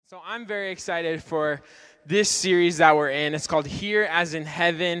So I'm very excited for this series that we're in. It's called Here as in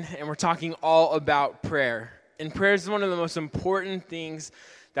Heaven, and we're talking all about prayer. And prayer is one of the most important things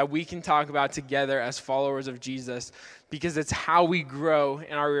that we can talk about together as followers of Jesus, because it's how we grow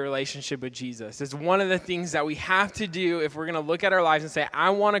in our relationship with Jesus. It's one of the things that we have to do if we're going to look at our lives and say, I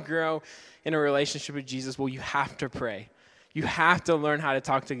want to grow in a relationship with Jesus. Well, you have to pray. You have to learn how to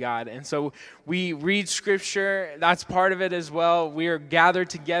talk to God. And so we read scripture. That's part of it as well. We are gathered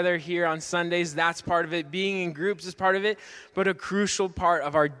together here on Sundays. That's part of it. Being in groups is part of it. But a crucial part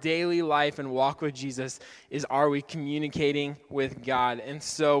of our daily life and walk with Jesus is, are we communicating with God? And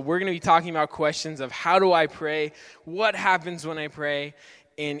so we're going to be talking about questions of how do I pray? What happens when I pray?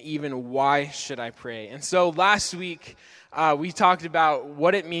 And even why should I pray? And so last week, we talked about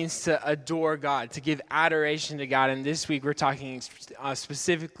what it means to adore God, to give adoration to God. And this week we're talking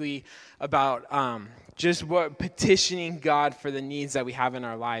specifically about just what petitioning God for the needs that we have in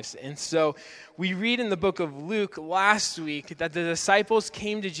our lives. And so we read in the book of Luke last week that the disciples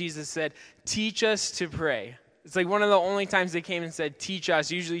came to Jesus and said, teach us to pray. It's like one of the only times they came and said, teach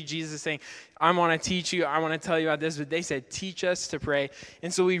us. Usually Jesus is saying, I want to teach you, I want to tell you about this. But they said, teach us to pray.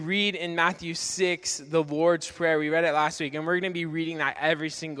 And so we read in Matthew 6, the Lord's Prayer. We read it last week, and we're going to be reading that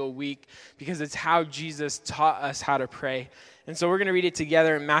every single week because it's how Jesus taught us how to pray. And so we're going to read it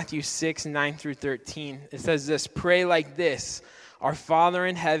together in Matthew 6, 9 through 13. It says this, pray like this, our Father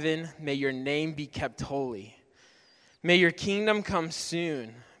in heaven, may your name be kept holy. May your kingdom come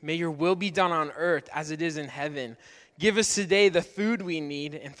soon. May your will be done on earth as it is in heaven. Give us today the food we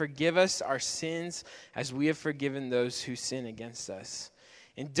need, and forgive us our sins as we have forgiven those who sin against us.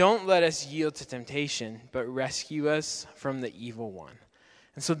 And don't let us yield to temptation, but rescue us from the evil one.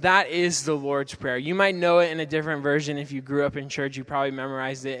 And so that is the Lord's Prayer. You might know it in a different version. If you grew up in church, you probably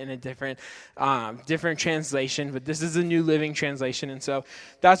memorized it in a different translation. But this is a New Living Translation, and so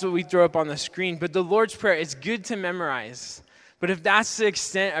that's what we throw up on the screen. But the Lord's Prayer, it's good to memorize. But if that's the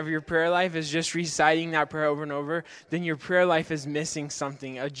extent of your prayer life, is just reciting that prayer over and over, then your prayer life is missing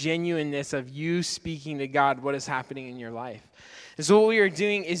something, a genuineness of you speaking to God what is happening in your life. And so what we are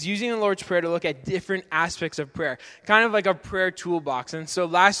doing is using the Lord's Prayer to look at different aspects of prayer, kind of like a prayer toolbox. And so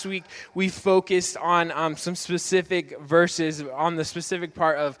last week we focused on some specific verses on the specific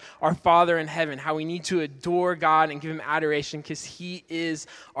part of our Father in heaven, how we need to adore God and give him adoration because he is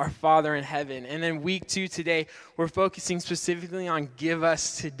our Father in heaven. And then week 2 today, we're focusing specifically on give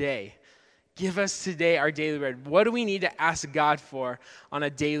us today. Give us today our daily bread. What do we need to ask God for on a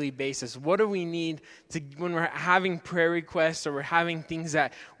daily basis? What do we need to, when we're having prayer requests or we're having things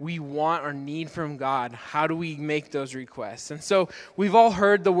that we want or need from God, how do we make those requests? And so we've all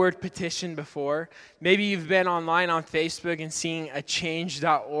heard the word petition before. Maybe you've been online on Facebook and seeing a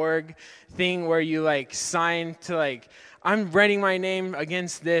change.org thing where you sign to I'm writing my name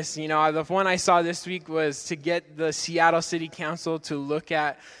against this. You know, the one I saw this week was to get the Seattle City Council to look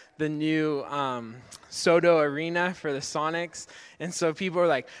at the new Soto Arena for the Sonics. And so people are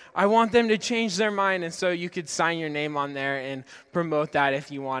like, I want them to change their mind. And so you could sign your name on there and promote that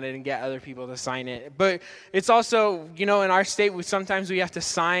if you wanted and get other people to sign it. But it's also, in our state, sometimes we have to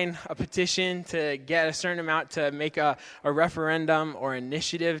sign a petition to get a certain amount to make a referendum or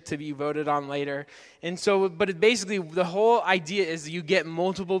initiative to be voted on later. And so, but basically the whole idea is you get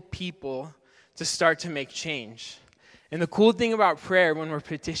multiple people to start to make change. And the cool thing about prayer when we're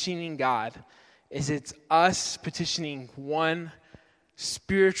petitioning God is it's us petitioning one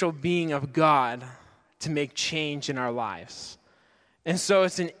spiritual being of God to make change in our lives. And so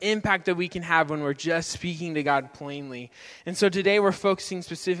it's an impact that we can have when we're just speaking to God plainly. And so today we're focusing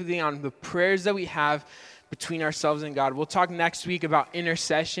specifically on the prayers that we have between ourselves and God. We'll talk next week about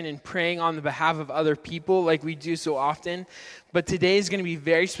intercession and praying on the behalf of other people like we do so often. But today is going to be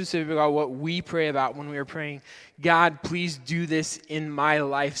very specific about what we pray about when we are praying, God, please do this in my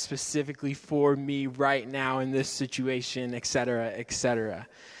life specifically for me right now in this situation, et cetera, et cetera.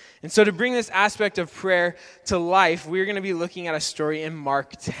 And so to bring this aspect of prayer to life, we're going to be looking at a story in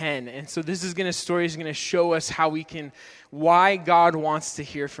Mark 10. And so this story is going to show us why God wants to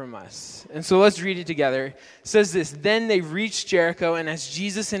hear from us. And so let's read it together. It says this, then they reached Jericho, and as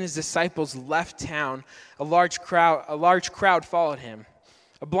Jesus and his disciples left town, a large crowd followed him.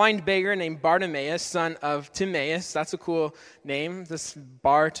 A blind beggar named Bartimaeus, son of Timaeus, that's a cool name, this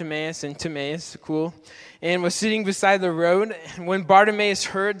Bartimaeus and Timaeus, cool, and was sitting beside the road. When Bartimaeus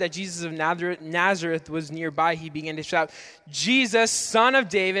heard that Jesus of Nazareth was nearby, he began to shout, Jesus, son of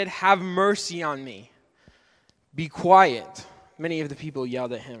David, have mercy on me. Be quiet. Many of the people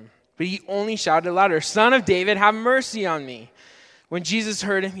yelled at him, but he only shouted louder, Son of David, have mercy on me. When Jesus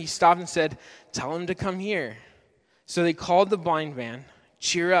heard him, he stopped and said, tell him to come here. So they called the blind man.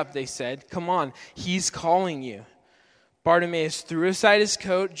 Cheer up, they said. Come on, he's calling you. Bartimaeus threw aside his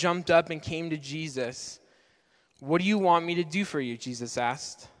coat, jumped up, and came to Jesus. What do you want me to do for you? Jesus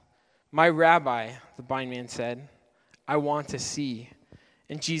asked. My rabbi, the blind man said, I want to see.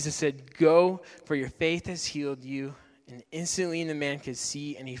 And Jesus said, go, for your faith has healed you. And instantly the man could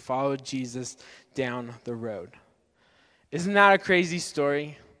see, and he followed Jesus down the road. Isn't that a crazy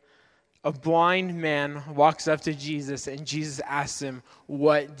story? A blind man walks up to Jesus, and Jesus asks him,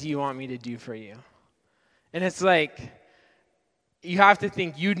 what do you want me to do for you? And it's like, you have to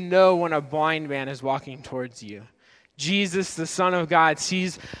think, you'd know when a blind man is walking towards you. Jesus, the Son of God,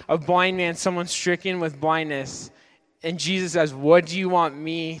 sees a blind man, someone stricken with blindness, and Jesus says, what do you want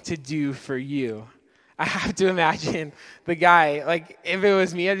me to do for you? I have to imagine the guy, like, if it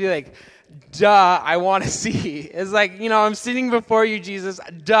was me, I'd be like, duh, I want to see. It's like, I'm sitting before you, Jesus,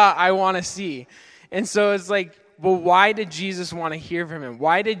 duh, I want to see. And so it's like, well, why did Jesus want to hear from him?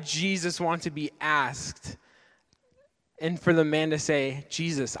 Why did Jesus want to be asked? And for the man to say,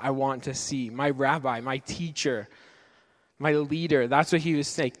 Jesus, I want to see. My rabbi, my teacher, my leader. That's what he was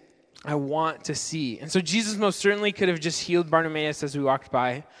saying. I want to see. And so Jesus most certainly could have just healed Bartimaeus as we walked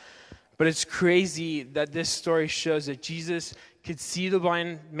by. But it's crazy that this story shows that Jesus could see the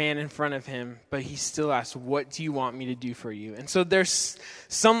blind man in front of him, but he still asked, what do you want me to do for you? And so there's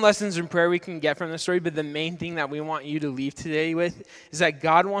some lessons in prayer we can get from the story, but the main thing that we want you to leave today with is that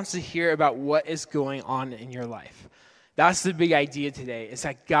God wants to hear about what is going on in your life. That's the big idea today, is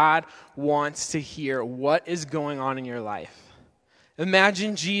that God wants to hear what is going on in your life.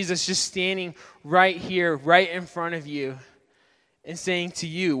 Imagine Jesus just standing right here, right in front of you, and saying to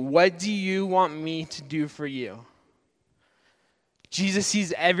you, what do you want me to do for you? Jesus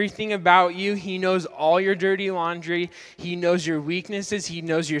sees everything about you. He knows all your dirty laundry. He knows your weaknesses. He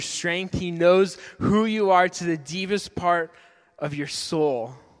knows your strength. He knows who you are to the deepest part of your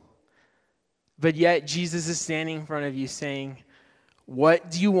soul. But yet Jesus is standing in front of you saying,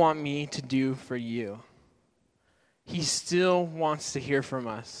 what do you want me to do for you? He still wants to hear from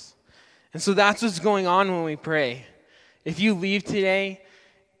us. And so that's what's going on when we pray. If you leave today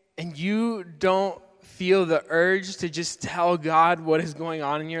and you don't feel the urge to just tell God what is going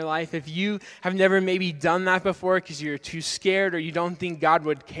on in your life, if you have never maybe done that before because you're too scared or you don't think God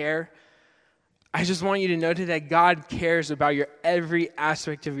would care, I just want you to know today that God cares about your every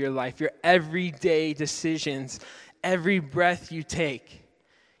aspect of your life, your everyday decisions, every breath you take.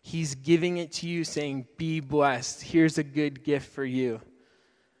 He's giving it to you saying, be blessed. Here's a good gift for you.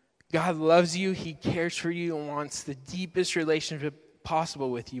 God loves you. He cares for you and wants the deepest relationship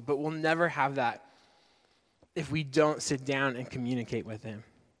possible with you, but we'll never have that if we don't sit down and communicate with him.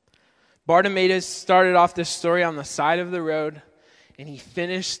 Bartimaeus started off this story on the side of the road, and he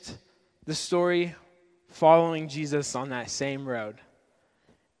finished the story following Jesus on that same road.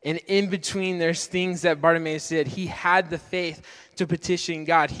 And in between, there's things that Bartimaeus did. He had the faith to petition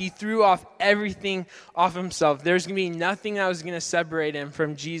God. He threw off everything off himself. There's going to be nothing that was going to separate him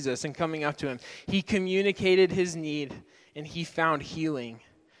from Jesus and coming up to him. He communicated his need, and he found healing.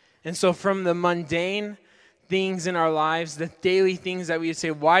 And so from the mundane things in our lives, the daily things that we would say,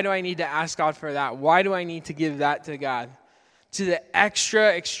 why do I need to ask God for that? Why do I need to give that to God? To the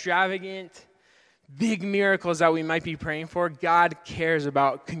extra extravagant big miracles that we might be praying for, God cares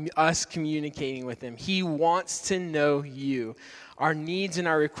about us communicating with him. He wants to know you. Our needs and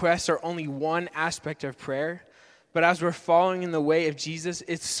our requests are only one aspect of prayer. But as we're following in the way of Jesus,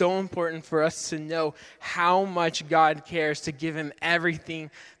 it's so important for us to know how much God cares to give him everything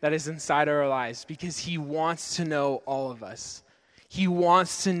that is inside our lives, because he wants to know all of us. He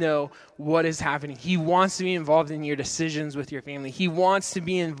wants to know what is happening. He wants to be involved in your decisions with your family. He wants to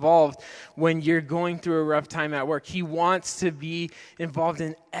be involved when you're going through a rough time at work. He wants to be involved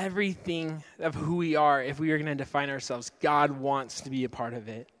in everything of who we are. If we are going to define ourselves, God wants to be a part of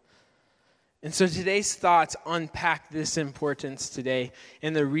it. And so today's thoughts unpack this importance today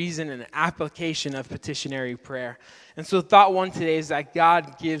and the reason and application of petitionary prayer. And so thought one today is that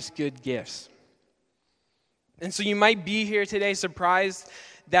God gives good gifts. And so you might be here today surprised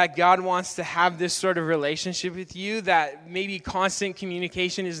that God wants to have this sort of relationship with you, that maybe constant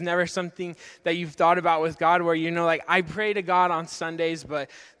communication is never something that you've thought about with God, where like, I pray to God on Sundays,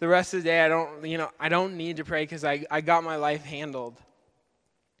 but the rest of the day I don't need to pray because I got my life handled.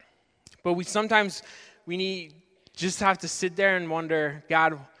 But we just have to sit there and wonder,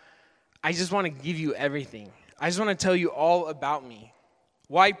 God, I just want to give you everything. I just want to tell you all about me.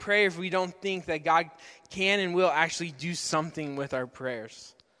 Why pray if we don't think that God can and will actually do something with our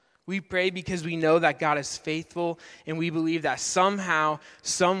prayers? We pray because we know that God is faithful, and we believe that somehow,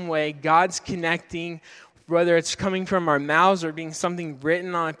 some way, God's connecting whether it's coming from our mouths or being something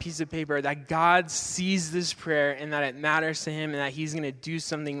written on a piece of paper, that God sees this prayer and that it matters to him and that he's going to do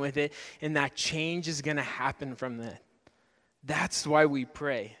something with it and that change is going to happen from that. That's why we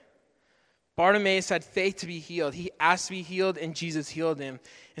pray. Bartimaeus had faith to be healed. He asked to be healed and Jesus healed him.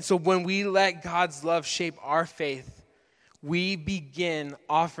 And so when we let God's love shape our faith, we begin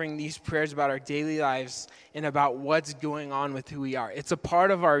offering these prayers about our daily lives and about what's going on with who we are. It's a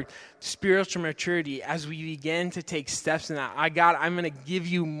part of our spiritual maturity as we begin to take steps in that. God, I'm going to give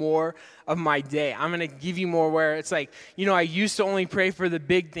you more of my day. I'm going to give you more where it's like, I used to only pray for the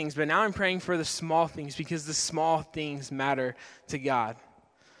big things, but now I'm praying for the small things because the small things matter to God.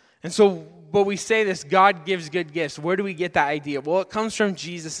 And so, but we say this, God gives good gifts. Where do we get that idea? Well, it comes from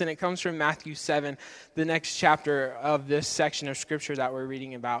Jesus, and it comes from Matthew 7, the next chapter of this section of Scripture that we're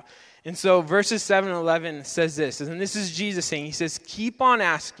reading about. And so verses 7 and 11 says this, and this is Jesus saying, he says, keep on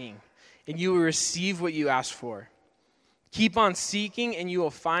asking, and you will receive what you ask for. Keep on seeking, and you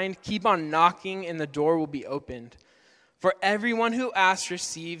will find. Keep on knocking, and the door will be opened. For everyone who asks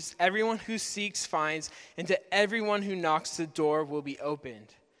receives, everyone who seeks finds, and to everyone who knocks the door will be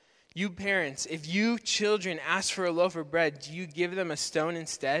opened. You parents, if you children ask for a loaf of bread, do you give them a stone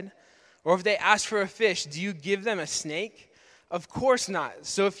instead? Or if they ask for a fish, do you give them a snake? Of course not.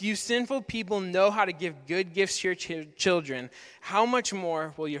 So if you sinful people know how to give good gifts to your children, how much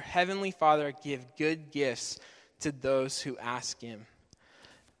more will your heavenly Father give good gifts to those who ask him?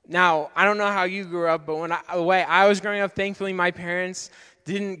 Now, I don't know how you grew up, but the way I was growing up, thankfully my parents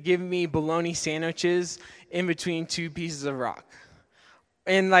didn't give me bologna sandwiches in between two pieces of rock.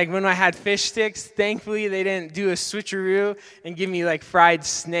 And when I had fish sticks, thankfully they didn't do a switcheroo and give me fried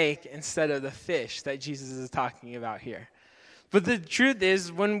snake instead of the fish that Jesus is talking about here. But the truth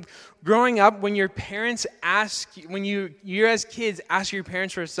is, when growing up, when your parents ask, when you're as kids ask your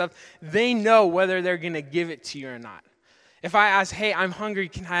parents for stuff, they know whether they're going to give it to you or not. If I ask, hey, I'm hungry,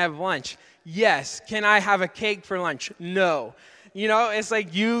 can I have lunch? Yes. Can I have a cake for lunch? No. It's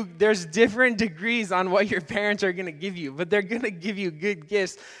there's different degrees on what your parents are going to give you, but they're going to give you good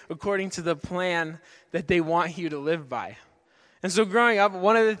gifts according to the plan that they want you to live by. And so growing up,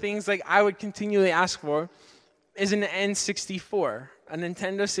 one of the things I would continually ask for is an N64, a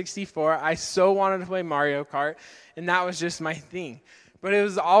Nintendo 64. I so wanted to play Mario Kart, and that was just my thing. But it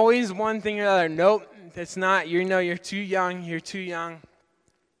was always one thing or another. Nope, that's not, you're too young,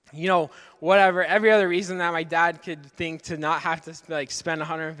 whatever, every other reason that my dad could think to not have to spend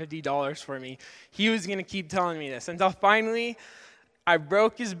 $150 for me, he was going to keep telling me this until finally I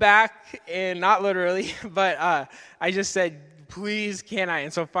broke his back, and not literally, but I just said, please, can I?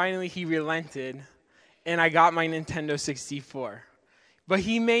 And so finally he relented, and I got my Nintendo 64. But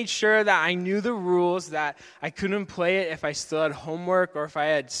he made sure that I knew the rules, that I couldn't play it if I still had homework or if I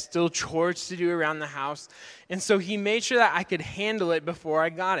had still chores to do around the house. And so he made sure that I could handle it before I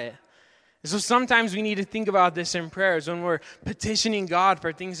got it. And so sometimes we need to think about this in prayers. When we're petitioning God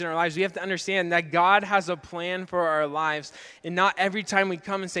for things in our lives, we have to understand that God has a plan for our lives. And not every time we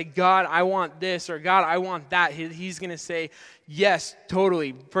come and say, God, I want this, or God, I want that, he's going to say, yes,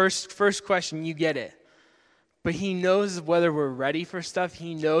 totally. First question, you get it. But he knows whether we're ready for stuff.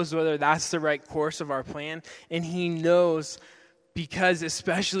 He knows whether that's the right course of our plan. And he knows, because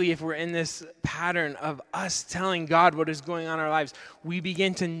especially if we're in this pattern of us telling God what is going on in our lives, we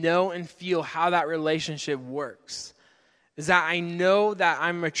begin to know and feel how that relationship works. Is that I know that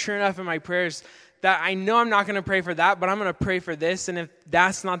I'm mature enough in my prayers that I know I'm not going to pray for that, but I'm going to pray for this. And if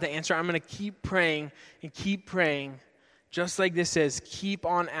that's not the answer, I'm going to keep praying and keep praying. Just like this says, keep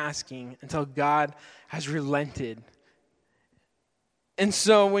on asking until God has relented. And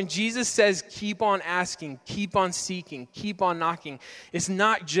so when Jesus says, keep on asking, keep on seeking, keep on knocking, it's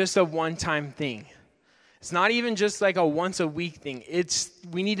not just a one-time thing. It's not even just a once-a-week thing.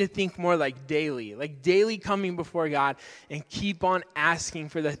 We need to think more daily coming before God and keep on asking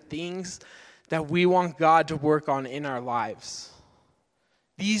for the things that we want God to work on in our lives.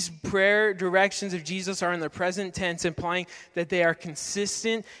 These prayer directions of Jesus are in the present tense, implying that they are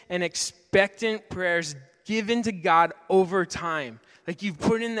consistent and expectant prayers given to God over time. You've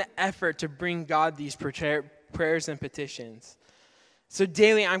put in the effort to bring God these prayers and petitions. So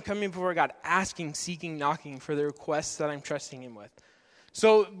daily, I'm coming before God, asking, seeking, knocking for the requests that I'm trusting him with.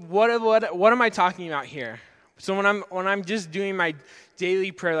 So what am I talking about here? So when I'm just doing my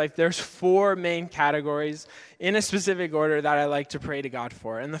daily prayer life, there's 4 main categories in a specific order that I like to pray to God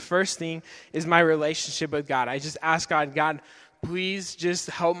for. And the first thing is my relationship with God. I just ask God, please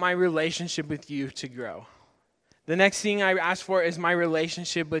just help my relationship with you to grow. The next thing I ask for is my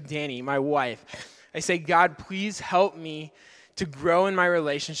relationship with Danny, my wife. I say, God, please help me to grow in my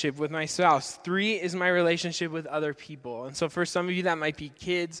relationship with my spouse. 3 is my relationship with other people. And so for some of you, that might be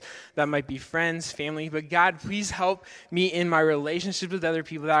kids, that might be friends, family. But God, please help me in my relationship with other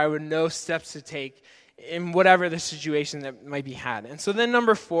people that I would know steps to take in whatever the situation that might be had. And so then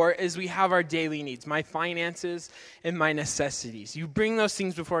number 4 is we have our daily needs, my finances and my necessities. You bring those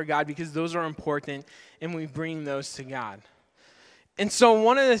things before God because those are important, and we bring those to God. And so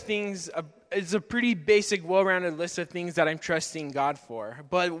one of the things is a pretty basic, well-rounded list of things that I'm trusting God for.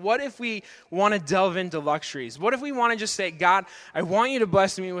 But what if we want to delve into luxuries? What if we want to just say, God, I want you to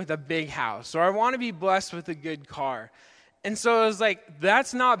bless me with a big house, or I want to be blessed with a good car. And so I was like,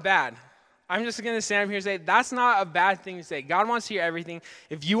 that's not bad. I'm just going to stand up here and say, that's not a bad thing to say. God wants to hear everything.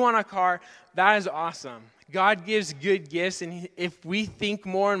 If you want a car, that is awesome. God gives good gifts, and if we think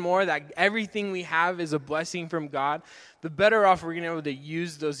more and more that everything we have is a blessing from God, the better off we're going to be able to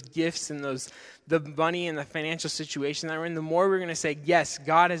use those gifts and the money and the financial situation that we're in, the more we're going to say, yes,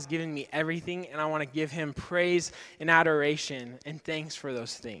 God has given me everything, and I want to give him praise and adoration and thanks for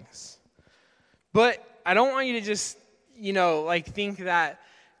those things. But I don't want you to just, think that,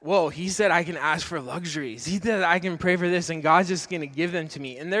 whoa, he said I can ask for luxuries. He said I can pray for this, and God's just going to give them to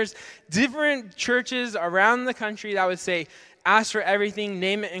me. And there's different churches around the country that would say, ask for everything,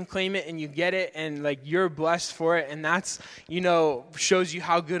 name it and claim it, and you get it, and you're blessed for it. And that's, shows you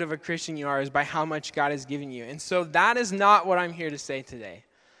how good of a Christian you are is by how much God has given you. And so that is not what I'm here to say today.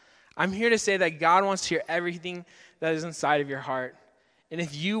 I'm here to say that God wants to hear everything that is inside of your heart. And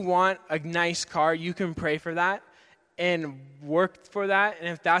if you want a nice car, you can pray for that and work for that. And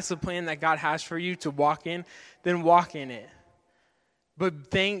if that's the plan that God has for you to walk in, then walk in it.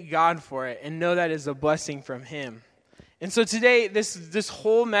 But thank God for it and know that is a blessing from him. And so today, this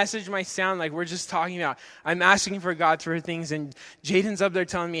whole message might sound like we're just talking about, I'm asking for God for things, and Jaden's up there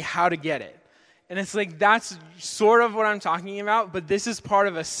telling me how to get it. And it's like, that's sort of what I'm talking about, but this is part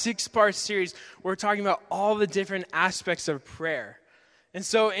of a 6-part series where we're talking about all the different aspects of prayer. And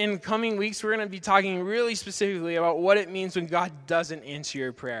so in coming weeks, we're going to be talking really specifically about what it means when God doesn't answer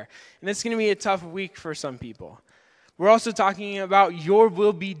your prayer. And it's going to be a tough week for some people. We're also talking about your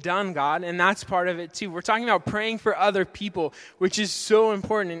will be done, God, and that's part of it too. We're talking about praying for other people, which is so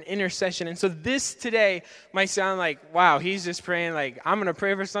important in intercession. And so this today might sound like, wow, he's just praying I'm going to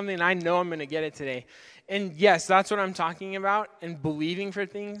pray for something and I know I'm going to get it today. And yes, that's what I'm talking about, and believing for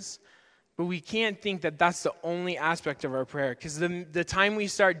things. But we can't think that that's the only aspect of our prayer, because the time we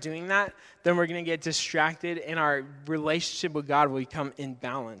start doing that, then we're going to get distracted and our relationship with God will become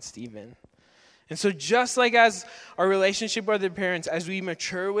imbalanced even. And so just like as our relationship with our parents, as we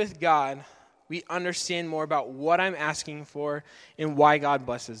mature with God, we understand more about what I'm asking for and why God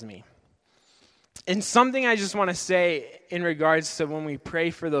blesses me. And something I just want to say in regards to when we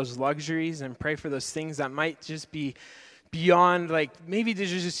pray for those luxuries and pray for those things that might just be beyond, maybe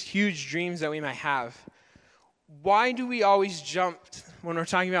there's just huge dreams that we might have. Why do we always jump, when we're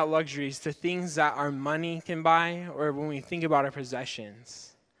talking about luxuries, to things that our money can buy, or when we think about our possessions?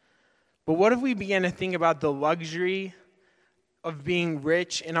 But what if we begin to think about the luxury of being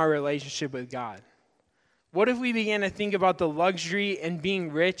rich in our relationship with God? What if we began to think about the luxury and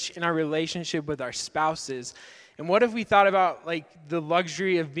being rich in our relationship with our spouses? And what if we thought about the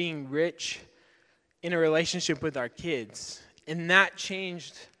luxury of being rich in a relationship with our kids? And that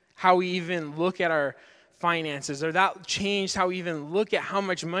changed how we even look at our finances, or that changed how we even look at how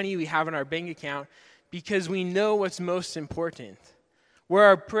much money we have in our bank account, because we know what's most important. Where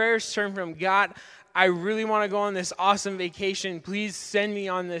our prayers turn from, God, I really want to go on this awesome vacation. Please send me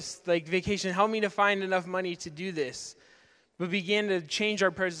on this vacation. Help me to find enough money to do this. But begin to change our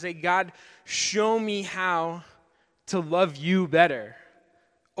prayers and say, God, show me how to love you better.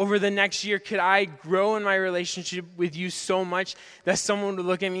 Over the next year, could I grow in my relationship with you so much that someone would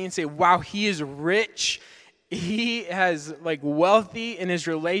look at me and say, wow, he is rich. He has wealthy in his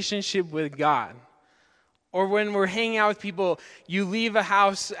relationship with God. Or when we're hanging out with people, you leave a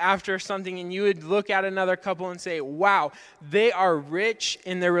house after something and you would look at another couple and say, wow, they are rich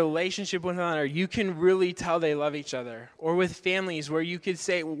in their relationship with one another. You can really tell they love each other. Or with families where you could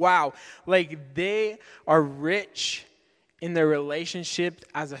say, wow, they are rich in their relationship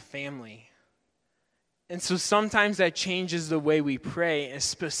as a family. And so sometimes that changes the way we pray, and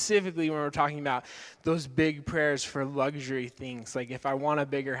specifically when we're talking about those big prayers for luxury things, like if I want a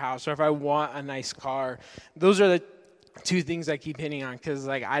bigger house or if I want a nice car. Those are the 2 things I keep hitting on, because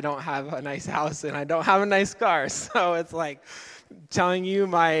I don't have a nice house and I don't have a nice car. So it's telling you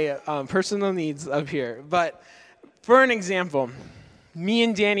my personal needs up here. But for an example, me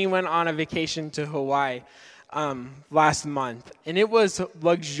and Danny went on a vacation to Hawaii last month, and it was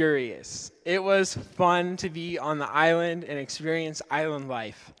luxurious. It was fun to be on the island and experience island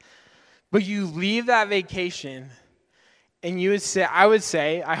life. But you leave that vacation, and I would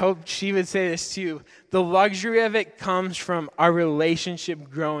say, I hope she would say this too, the luxury of it comes from our relationship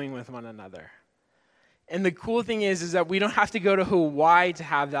growing with one another. And the cool thing is that we don't have to go to Hawaii to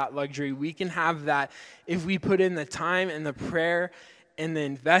have that luxury. We can have that if we put in the time and the prayer and the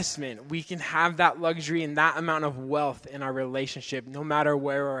investment. We can have that luxury and that amount of wealth in our relationship, no matter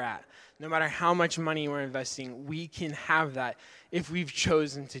where we're at. No matter how much money we're investing, we can have that if we've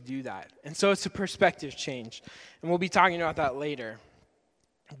chosen to do that. And so it's a perspective change. And we'll be talking about that later.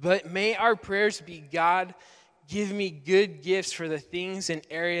 But may our prayers be, God, give me good gifts for the things and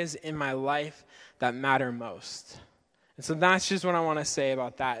areas in my life that matter most. And so that's just what I want to say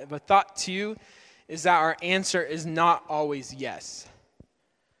about that. But thought two is that our answer is not always yes.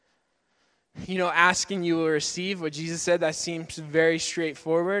 Asking you will receive, what Jesus said, that seems very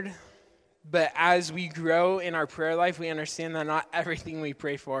straightforward. But as we grow in our prayer life, we understand that not everything we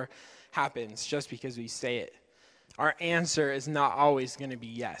pray for happens just because we say it. Our answer is not always going to be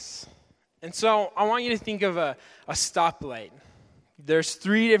yes. And so I want you to think of a stoplight. There's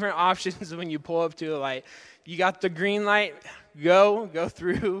 3 different options when you pull up to a light. You got the green light, go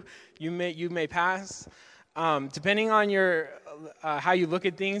through, you may pass. Depending on your how you look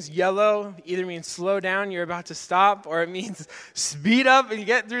at things, yellow either means slow down, you're about to stop, or it means speed up and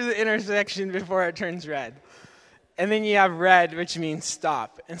get through the intersection before it turns red. And then you have red, which means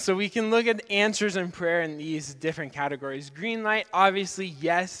stop. And so we can look at answers in prayer in these different categories. Green light, obviously,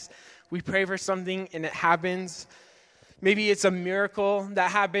 yes, we pray for something and it happens. Maybe it's a miracle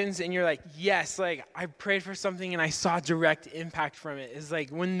that happens and you're like, yes, like I prayed for something and I saw direct impact from it. It's like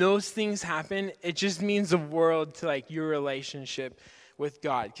when those things happen, it just means the world to like your relationship with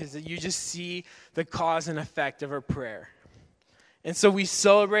God, because you just see the cause and effect of our prayer. And so we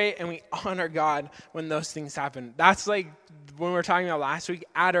celebrate and we honor God when those things happen. That's like when we were talking about last week,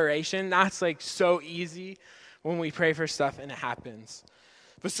 adoration. That's like so easy when we pray for stuff and it happens.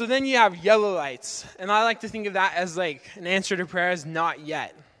 But so then you have yellow lights, and I like to think of that as like an answer to prayer as not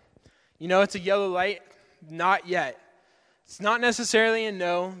yet. It's a yellow light, not yet. It's not necessarily a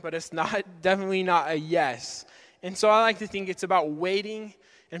no, but it's definitely not a yes. And so I like to think it's about waiting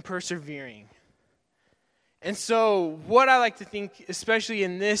and persevering. And so what I like to think, especially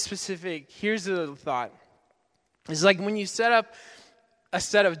in this specific, here's the thought, is like when you set up a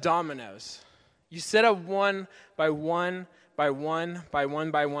set of dominoes, you set up one by one, by one, by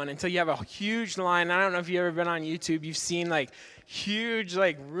one, by one, until you have a huge line. I don't know if you've ever been on YouTube. You've seen like huge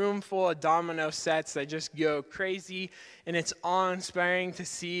like room full of domino sets that just go crazy, and it's awe-inspiring to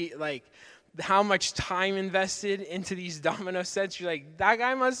see like how much time invested into these domino sets. You're like, that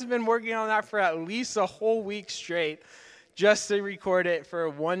guy must have been working on that for at least a whole week straight just to record it for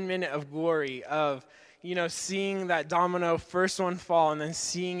 1 minute of glory of, seeing that domino first one fall and then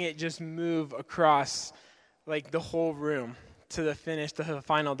seeing it just move across like the whole room to the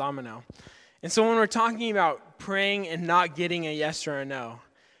final domino. And so when we're talking about praying and not getting a yes or a no,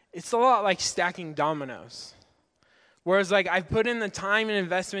 it's a lot like stacking dominoes. Whereas like I put in the time and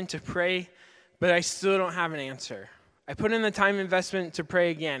investment to pray, but I still don't have an answer. I put in the time investment to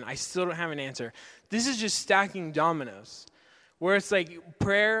pray again, I still don't have an answer. This is just stacking dominoes. Where it's like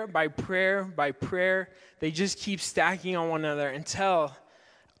prayer by prayer by prayer, they just keep stacking on one another until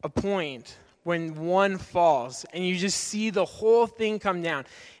a point when one falls and you just see the whole thing come down.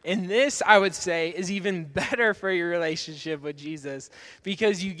 And this, I would say, is even better for your relationship with Jesus,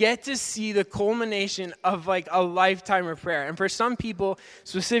 because you get to see the culmination of like a lifetime of prayer. And for some people,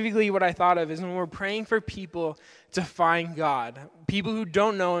 specifically what I thought of is when we're praying for people to find God, people who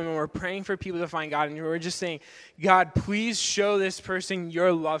don't know him, and we're praying for people to find God, and we're just saying, God, please show this person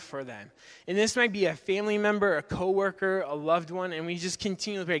your love for them. And this might be a family member, a coworker, a loved one, and we just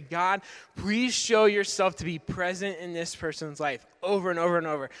continue to pray, God, please show yourself to be present in this person's life over and over and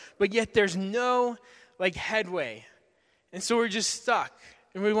over. But yet there's no like headway. And so we're just stuck.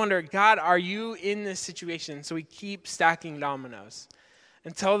 And we wonder, God, are you in this situation? So we keep stacking dominoes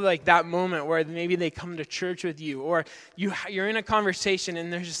until like that moment where maybe they come to church with you, or you're in a conversation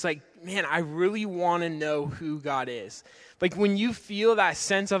and they're just like, man, I really want to know who God is. Like when you feel that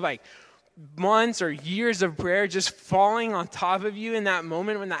sense of like months or years of prayer just falling on top of you in that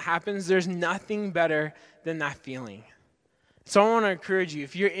moment when that happens, there's nothing better than that feeling. So I want to encourage you,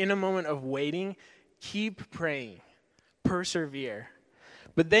 if you're in a moment of waiting, keep praying, persevere.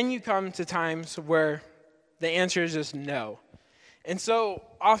 But then you come to times where the answer is just no. And so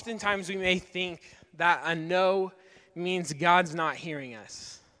oftentimes we may think that a no means God's not hearing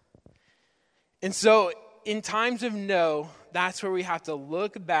us. And so in times of no, that's where we have to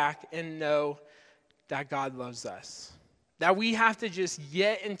look back and know that God loves us. That we have to just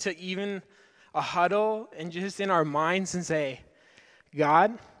get into even a huddle and just in our minds and say,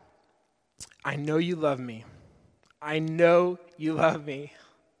 God, I know you love me. I know you love me.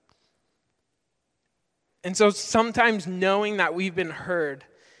 And so sometimes knowing that we've been heard,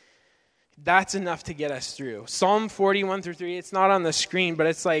 that's enough to get us through. Psalm 41-3, it's not on the screen, but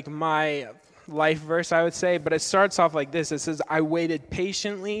it's like my life verse, I would say. But it starts off like this. It says, I waited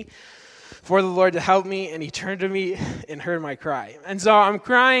patiently for the Lord to help me, and he turned to me and heard my cry. And so I'm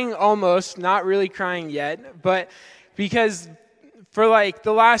crying almost, not really crying yet, but because for like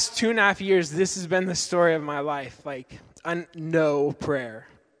the last 2.5 years, this has been the story of my life, like a no prayer.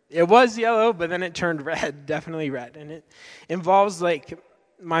 It was yellow, but then it turned red, definitely red. And it involves like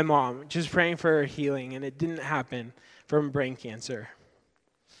my mom, just praying for her healing, and it didn't happen from brain cancer.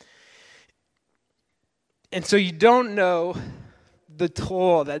 And so you don't know the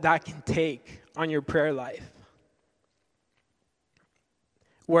toll that can take on your prayer life.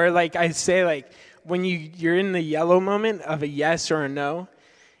 Where like I say, like when you're in the yellow moment of a yes or a no,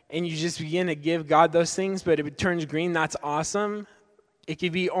 and you just begin to give God those things, but if it turns green, that's awesome. It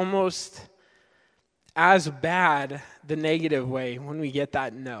could be almost as bad the negative way when we get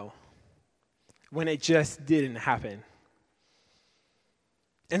that no, when it just didn't happen.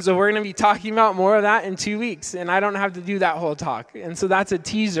 And so we're going to be talking about more of that in 2 weeks, and I don't have to do that whole talk. And so that's a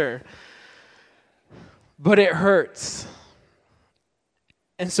teaser. But it hurts.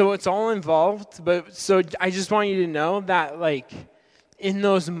 And so it's all involved, but so I just want you to know that like in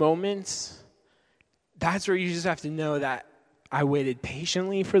those moments, that's where you just have to know that I waited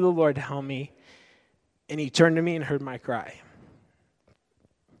patiently for the Lord to help me, and he turned to me and heard my cry.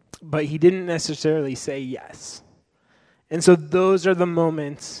 But he didn't necessarily say yes. And so those are the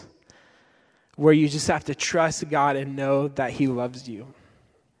moments where you just have to trust God and know that he loves you.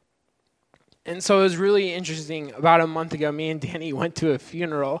 And so it was really interesting. About a month ago, me and Danny went to a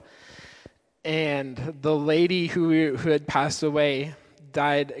funeral, and the lady who had passed away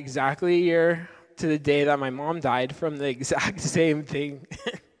died exactly a year to the day that my mom died from the exact same thing.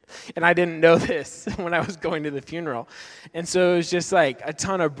 And I didn't know this when I was going to the funeral. And so it was just like a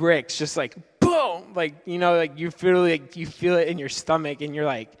ton of bricks, just like boom, like, you know, like you feel it in your stomach, and you're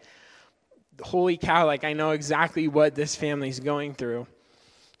like, holy cow, like I know exactly what this family's going through.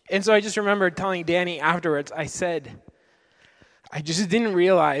 And so I just remember telling Danny afterwards, I said, I just didn't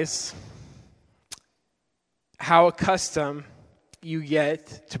realize how accustomed you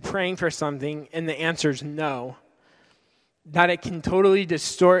get to praying for something and the answer's no, that it can totally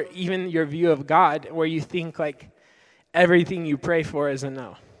distort even your view of God, where you think like everything you pray for is a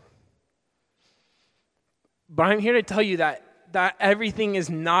no. But I'm here to tell you that everything is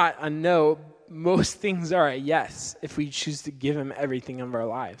not a no. Most things are a yes if we choose to give him everything of our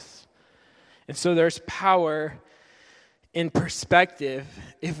lives. And so there's power in perspective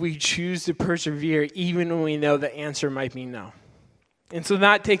if we choose to persevere even when we know the answer might be no. And so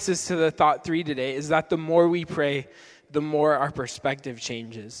that takes us to the thought 3 today, is that the more we pray, the more our perspective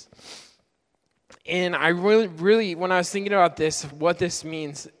changes. And I really, when I was thinking about this, what this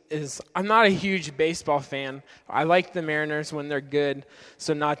means is I'm not a huge baseball fan. I like the Mariners when they're good,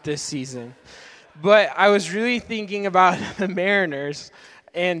 so not this season. But I was really thinking about the Mariners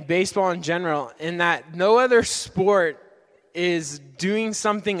and baseball in general, and that no other sport is doing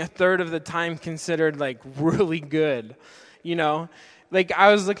something a third of the time considered like really good, you know? Like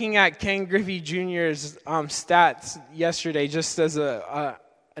I was looking at Ken Griffey Jr.'s stats yesterday just as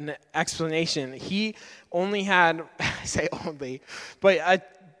an explanation. He only had, I say only, but a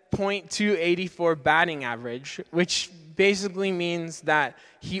 .284 batting average, which basically means that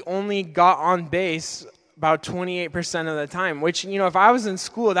he only got on base about 28% of the time, which, you know, if I was in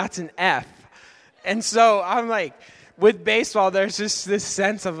school, that's an F. And so I'm like, with baseball, there's just this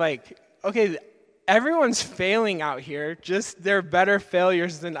sense of like, okay, everyone's failing out here, just they're better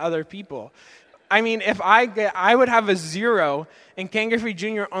failures than other people. I mean, if I would have a 0, and Ken Griffey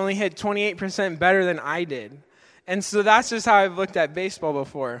Jr. only hit 28% better than I did. And so that's just how I've looked at baseball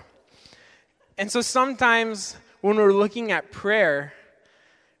before. And so sometimes when we're looking at prayer,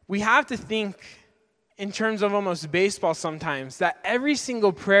 we have to think in terms of almost baseball sometimes, that every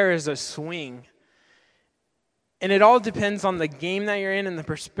single prayer is a swing. And it all depends on the game that you're in and the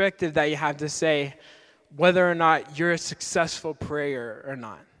perspective that you have to say whether or not you're a successful prayer or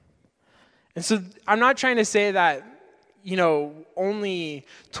not. And so I'm not trying to say that, you know, only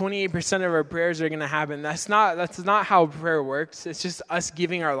 28% of our prayers are going to happen. That's not how prayer works. It's just us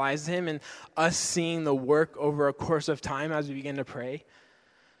giving our lives to him and us seeing the work over a course of time as we begin to pray.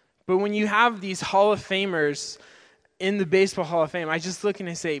 But when you have these Hall of Famers in the Baseball Hall of Fame, I just look and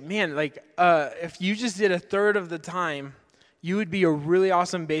I say, man, if you just did a third of the time, you would be a really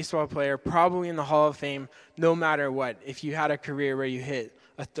awesome baseball player, probably in the Hall of Fame, no matter what, if you had a career where you hit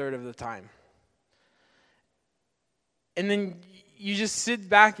a third of the time. And then you just sit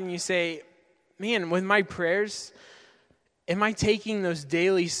back and you say, man, with my prayers, am I taking those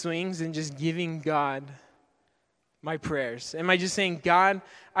daily swings and just giving God my prayers? Am I just saying, God,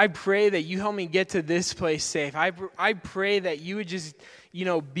 I pray that you help me get to this place safe. I pray that you would just,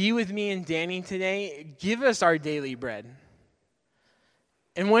 be with me and Danny today. Give us our daily bread.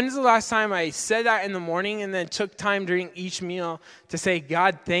 And when's the last time I said that in the morning and then took time during each meal to say,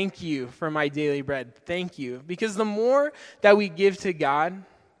 God, thank you for my daily bread. Thank you. Because the more that we give to God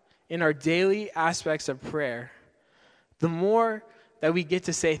in our daily aspects of prayer, the more that we get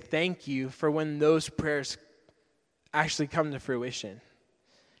to say thank you for when those prayers actually come to fruition.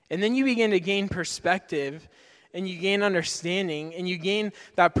 And then you begin to gain perspective and you gain understanding and you gain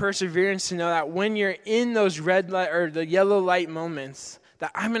that perseverance to know that when you're in those red light or the yellow light moments,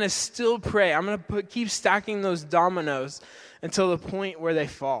 that I'm going to still pray. I'm going to keep stacking those dominoes until the point where they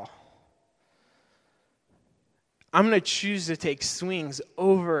fall. I'm going to choose to take swings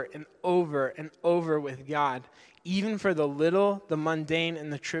over and over and over with God, even for the little, the mundane,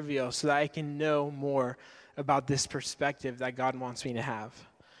 and the trivial, so that I can know more about this perspective that God wants me to have.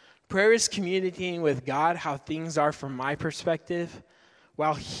 Prayer is communicating with God how things are from my perspective,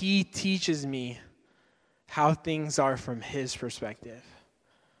 while He teaches me how things are from His perspective.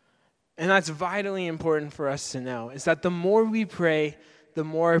 And that's vitally important for us to know, is that the more we pray, the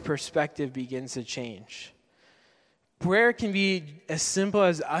more our perspective begins to change. Prayer can be as simple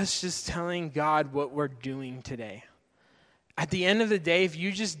as us just telling God what we're doing today. At the end of the day, if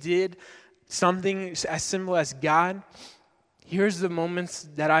you just did something as simple as, God, here's the moments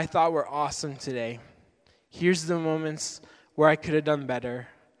that I thought were awesome today. Here's the moments where I could have done better.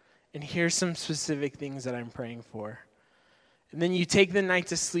 And here's some specific things that I'm praying for. And then you take the night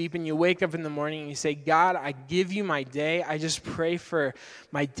to sleep and you wake up in the morning and you say, God, I give you my day. I just pray for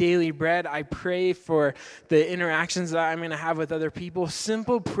my daily bread. I pray for the interactions that I'm going to have with other people.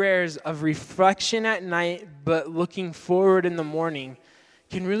 Simple prayers of reflection at night, but looking forward in the morning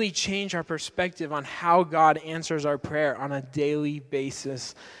can really change our perspective on how God answers our prayer on a daily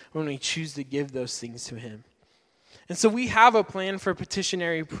basis when we choose to give those things to Him. And so we have a plan for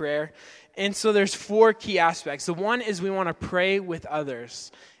petitionary prayer. And so there's 4 key aspects. The one is we want to pray with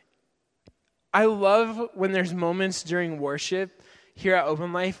others. I love when there's moments during worship here at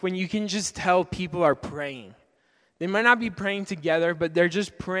Open Life when you can just tell people are praying. They might not be praying together, but they're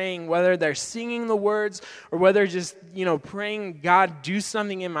just praying, whether they're singing the words or whether just, praying, God, do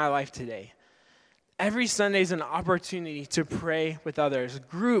something in my life today. Every Sunday is an opportunity to pray with others.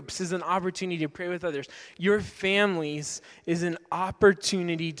 Groups is an opportunity to pray with others. Your families is an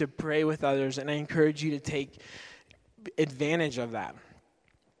opportunity to pray with others, and I encourage you to take advantage of that.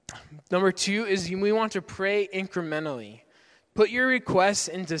 Number 2 is we want to pray incrementally. Put your requests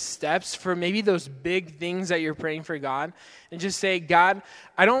into steps for maybe those big things that you're praying for God, and just say, God,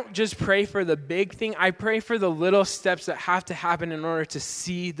 I don't just pray for the big thing. I pray for the little steps that have to happen in order to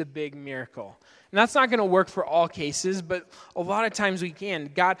see the big miracle. And that's not going to work for all cases, but a lot of times we can.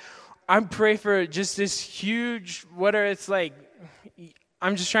 God, I pray for just this huge,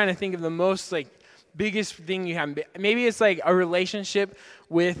 I'm just trying to think of the most biggest thing you have. Maybe it's like a relationship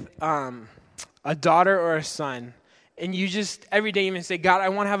with a daughter or a son. And you just, every day even say, God, I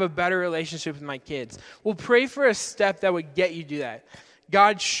want to have a better relationship with my kids. Well, pray for a step that would get you to do that.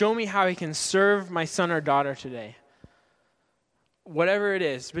 God, show me how I can serve my son or daughter today. Whatever it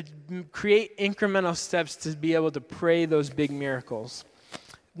is, but create incremental steps to be able to pray those big miracles.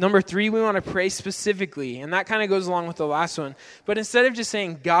 Number 3, we want to pray specifically, and that kind of goes along with the last one. But instead of just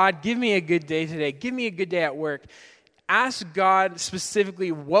saying, God, give me a good day today, give me a good day at work, ask God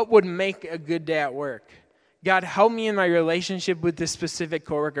specifically what would make a good day at work. God, help me in my relationship with this specific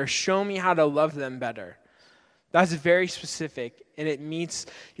coworker. Show me how to love them better. That's very specific, and it meets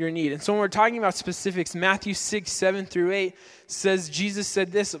your need. And so when we're talking about specifics, Matthew 6:7-8 says, Jesus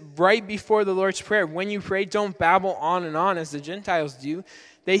said this right before the Lord's Prayer. When you pray, don't babble on and on as the Gentiles do.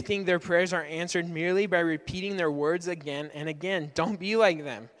 They think their prayers are answered merely by repeating their words again and again. Don't be like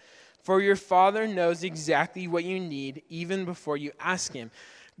them, for your Father knows exactly what you need even before you ask Him.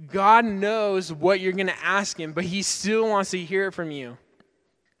 God knows what you're going to ask Him, but He still wants to hear it from you.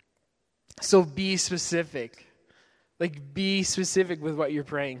 So be specific. Be specific with what you're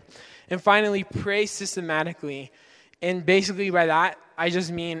praying. And finally, pray systematically. And basically by that, I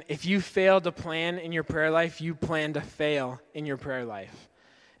just mean if you fail to plan in your prayer life, you plan to fail in your prayer life.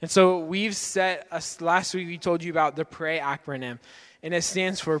 And so last week we told you about the PRAY acronym, and it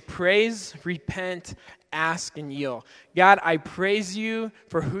stands for praise, repent, ask, and yield. God, I praise you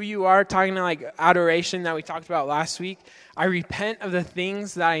for who you are, talking to like adoration that we talked about last week. I repent of the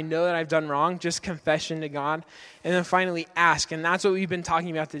things that I know that I've done wrong, just confession to God. And then finally, ask. And that's what we've been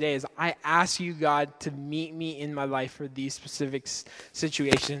talking about today is I ask you, God, to meet me in my life for these specific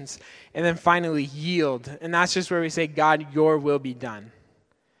situations. And then finally, yield. And that's just where we say, God, your will be done.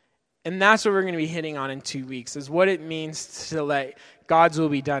 And that's what we're going to be hitting on in 2 weeks, is what it means to let God's will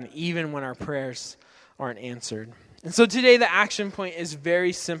be done, even when our prayers aren't answered. And so today the action point is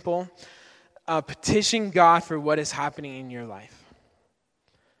very simple. Petition God for what is happening in your life.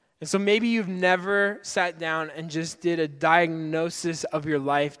 And so maybe you've never sat down and just did a diagnosis of your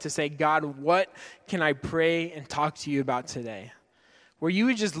life to say, God, what can I pray and talk to you about today? Where you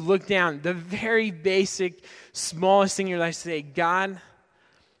would just look down, the very basic, smallest thing in your life, say, God,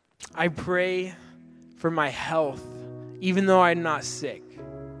 I pray for my health, even though I'm not sick.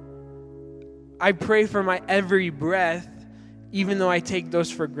 I pray for my every breath, even though I take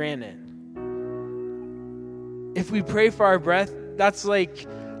those for granted. If we pray for our breath, that's like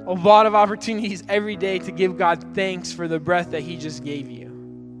a lot of opportunities every day to give God thanks for the breath that he just gave you.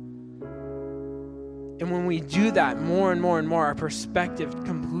 And when we do that more and more and more, our perspective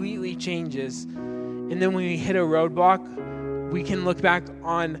completely changes. And then when we hit a roadblock, we can look back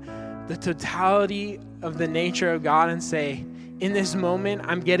on the totality of the nature of God and say, in this moment,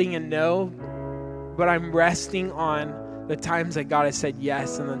 I'm getting a no, but I'm resting on the times that God has said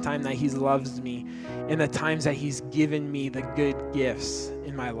yes, and the time that he loves me, and the times that he's given me the good gifts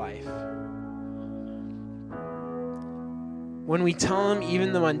in my life. When we tell him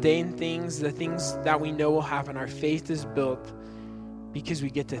even the mundane things, the things that we know will happen, our faith is built because we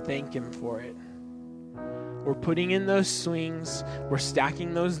get to thank him for it. We're putting in those swings, we're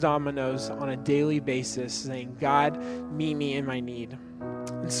stacking those dominoes on a daily basis, saying, God, meet me in my need.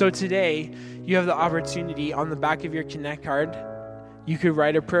 And so today, you have the opportunity on the back of your Connect card, you could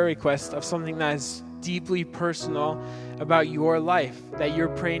write a prayer request of something that is deeply personal about your life that you're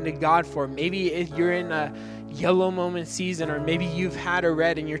praying to God for. Maybe if you're in a yellow moment season, or maybe you've had a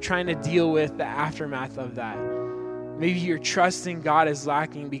red and you're trying to deal with the aftermath of that. Maybe your trust in God is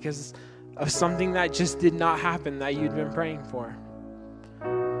lacking because of something that just did not happen that you'd been praying for.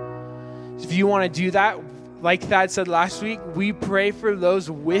 If you want to do that, like Thad said last week, we pray for those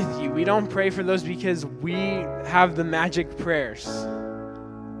with you. We don't pray for those because we have the magic prayers.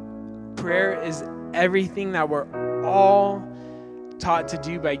 Prayer is everything that we're all taught to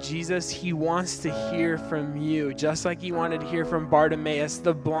do by Jesus. He wants to hear from you, just like he wanted to hear from Bartimaeus,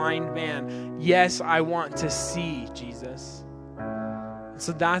 the blind man. Yes, I want to see, Jesus.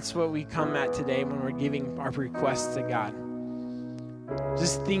 So that's what we come at today when we're giving our requests to God.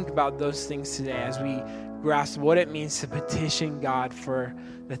 Just think about those things today as we grasp what it means to petition God for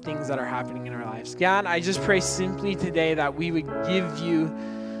the things that are happening in our lives. God, I just pray simply today that we would give you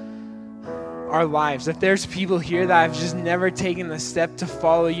our lives. If there's people here that have just never taken the step to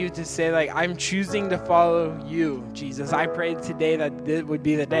follow you, to say like, I'm choosing to follow you, Jesus, I pray today that this would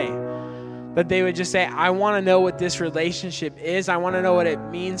be the day. That they would just say, I want to know what this relationship is. I want to know what it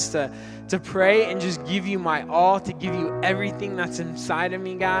means to pray and just give you my all, to give you everything that's inside of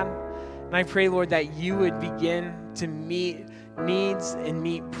me, God. And I pray, Lord, that you would begin to meet needs and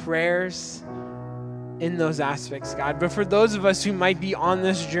meet prayers in those aspects, God. But for those of us who might be on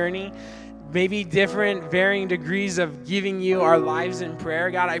this journey, maybe different, varying degrees of giving you our lives in prayer.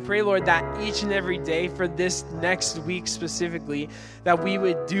 God, I pray, Lord, that each and every day for this next week specifically, that we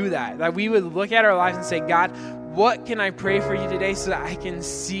would do that we would look at our lives and say, God, what can I pray for you today so that I can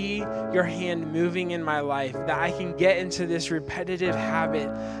see your hand moving in my life, that I can get into this repetitive habit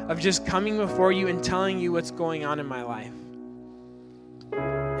of just coming before you and telling you what's going on in my life.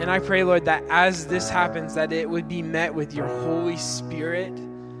 And I pray, Lord, that as this happens, that it would be met with your Holy Spirit,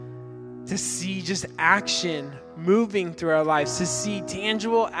 to see just action moving through our lives, to see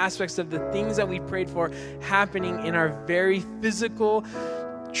tangible aspects of the things that we prayed for happening in our very physical,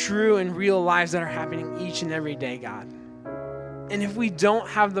 true, and real lives that are happening each and every day, God. And if we don't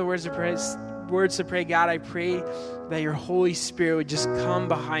have the words to pray, God, I pray that your Holy Spirit would just come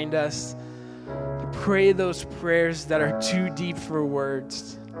behind us to pray those prayers that are too deep for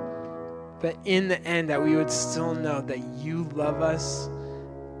words. But in the end, that we would still know that you love us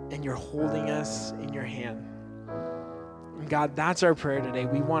and you're holding us in your hand. And God, that's our prayer today.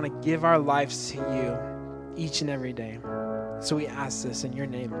 We want to give our lives to you each and every day. So we ask this in your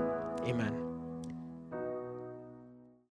name. Amen.